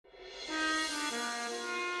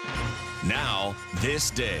Now,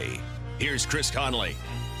 this day. Here's Chris Conley.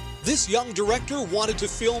 This young director wanted to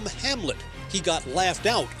film Hamlet. He got laughed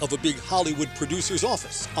out of a big Hollywood producer's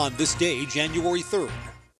office on this day, January 3rd.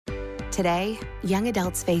 Today, young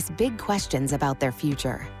adults face big questions about their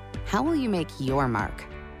future. How will you make your mark?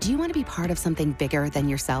 Do you want to be part of something bigger than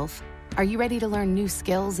yourself? Are you ready to learn new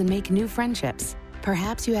skills and make new friendships?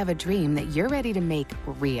 Perhaps you have a dream that you're ready to make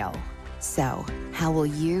real. So, how will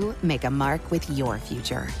you make a mark with your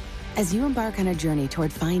future? As you embark on a journey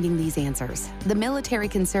toward finding these answers, the military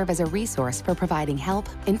can serve as a resource for providing help,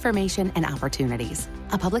 information, and opportunities.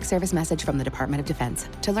 A public service message from the Department of Defense.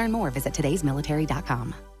 To learn more, visit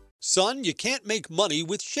todaysmilitary.com. Son, you can't make money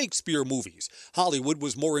with Shakespeare movies. Hollywood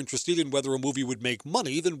was more interested in whether a movie would make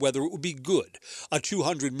money than whether it would be good. A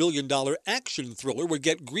 $200 million action thriller would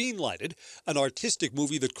get green-lighted. An artistic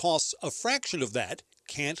movie that costs a fraction of that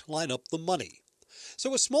can't line up the money.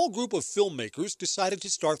 So a small group of filmmakers decided to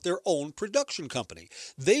start their own production company.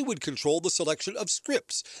 They would control the selection of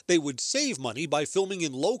scripts. They would save money by filming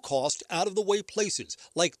in low-cost, out-of-the-way places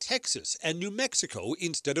like Texas and New Mexico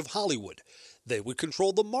instead of Hollywood. They would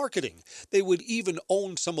control the marketing. They would even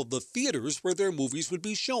own some of the theaters where their movies would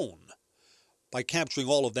be shown. By capturing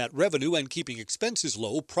all of that revenue and keeping expenses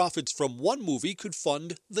low, profits from one movie could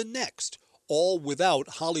fund the next, all without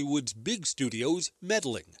Hollywood's big studios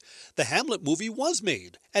meddling. The Hamlet movie was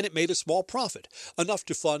made, and it made a small profit, enough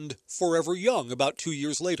to fund Forever Young about 2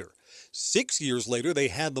 years later. 6 years later, they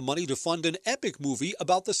had the money to fund an epic movie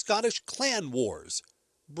about the Scottish clan wars,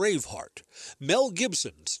 Braveheart. Mel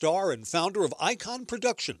Gibson, star and founder of Icon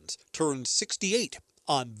Productions, turned 68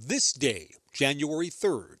 on this day, January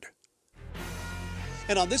 3rd.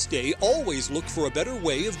 And on this day, always look for a better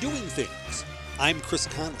way of doing things. I'm Chris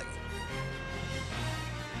Conley.